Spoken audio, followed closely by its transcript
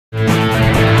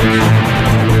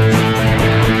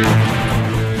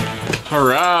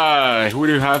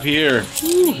do we have here?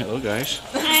 Ooh, hello guys.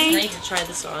 Hi. Now you can try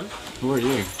this on. Who are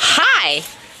you? Hi.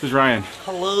 This is Ryan.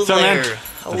 Hello What's up, there. man?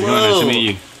 Hello. Nice to meet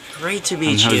you. Great to I'm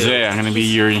meet you. Jose. I'm gonna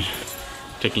be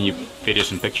taking you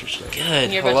videos and pictures today.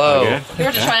 Good. You're Hello. Good? You're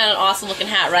about to try on an awesome looking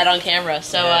hat right on camera.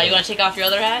 So you want to take off your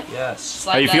other hat? Yes.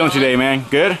 Slide How you that feeling on. today, man?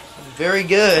 Good? Very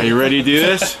good. Are you ready to do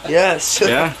this? Yes.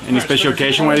 Yeah? Any special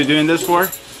occasion why are you doing this for?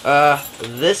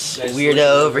 This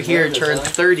weirdo over here turned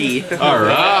 30.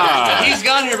 Alright. He's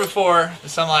gone here before,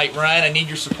 so I'm like, Ryan, I need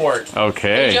your support. Did you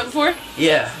Okay. jump before?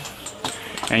 Yeah.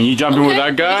 And you jumping with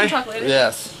that We guy? can talk later.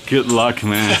 Yes. Good luck,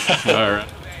 man. Alright.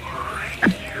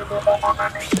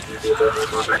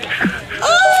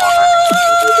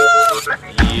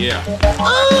 Yeah.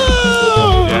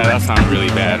 Yeah, that sounds really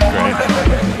bad, right?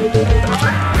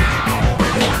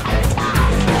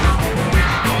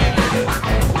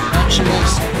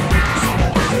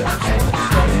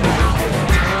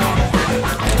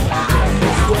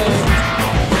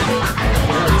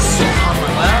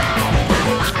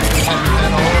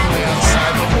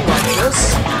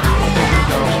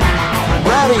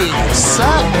 Ready,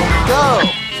 set, go.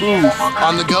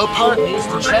 On the go part, knees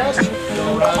to chest.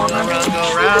 Go around, go around, go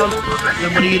around. Then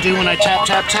what do you do when I tap,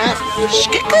 tap, tap?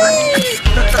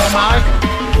 Am I?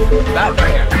 That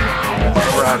finger.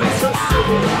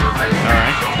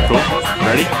 Alright, cool.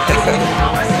 Ready?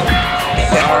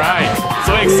 Alright.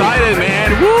 So excited, man.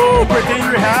 Woo! Pretend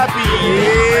you're happy.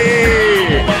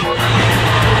 Yeah!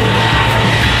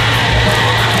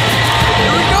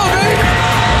 Here we go, baby!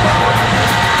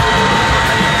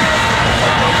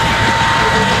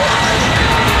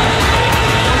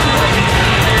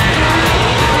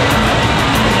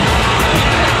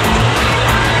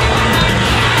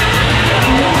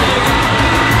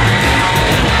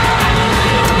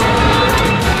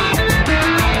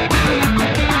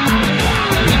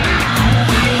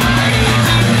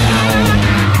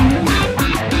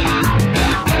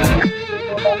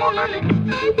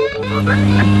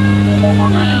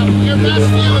 Your best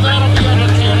view, that'll be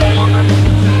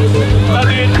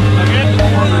okay.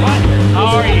 How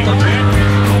are you?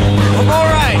 I'm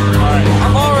alright.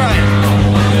 I'm alright.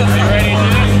 Are you ready to do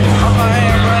this? I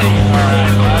am ready.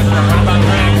 Alright, what about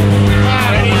Greg?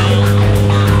 Ready?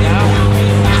 Yeah?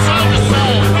 Side to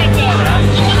side, right there.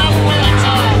 Looking up where it's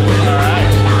at. Alright.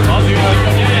 I'll do it.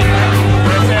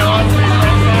 Let's say 1, 2,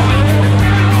 3,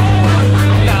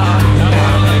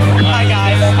 Hi,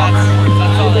 guys.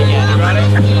 That's all they get. Got it?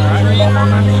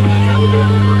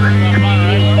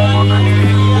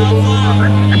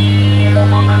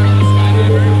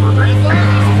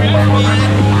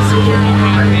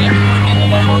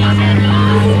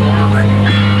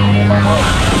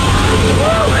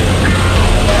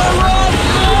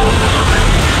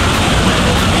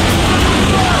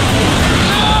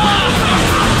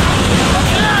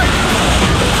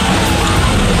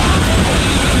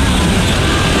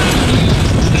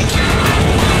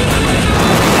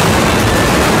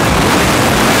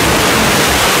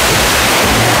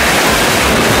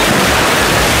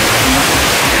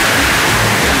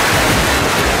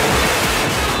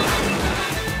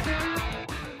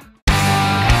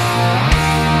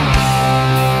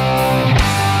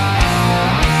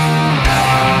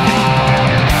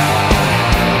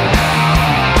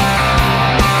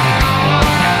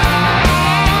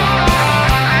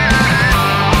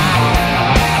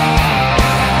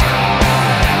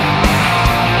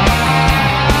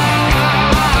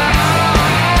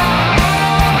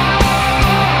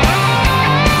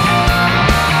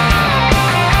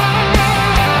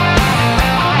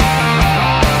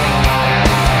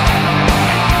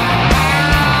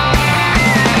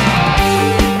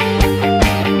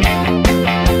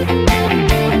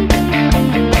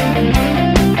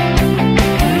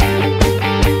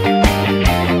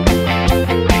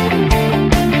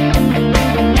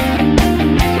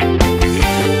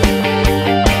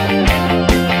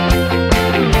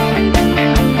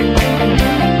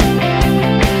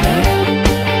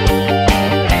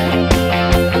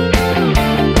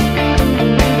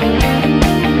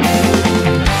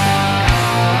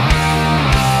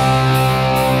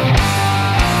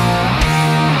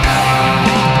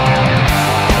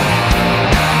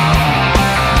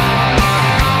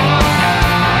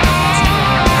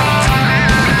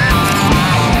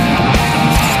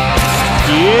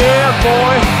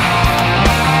 boy.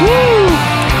 Woo!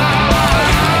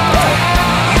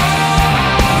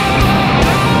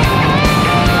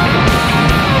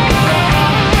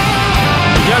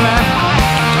 Yeah, man.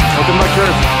 Welcome back to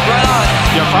Earth. Right on.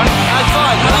 You have fun? Had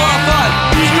fun. Had a lot of fun.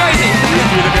 It's crazy. Will you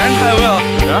do it again? I will.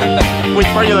 Yeah? Which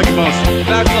part you like the most?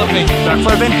 Backflipping.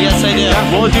 Backflipping? Yes, I do.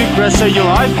 Yeah, well, dude, Chris, say you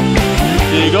live.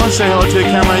 There you go. Say hello to the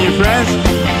camera and your friends.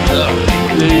 Hello.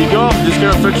 Just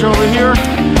get a picture over here.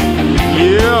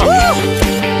 Yeah. Woo!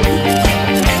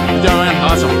 Yeah, man.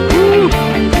 Awesome. Woo!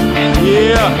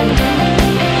 Yeah.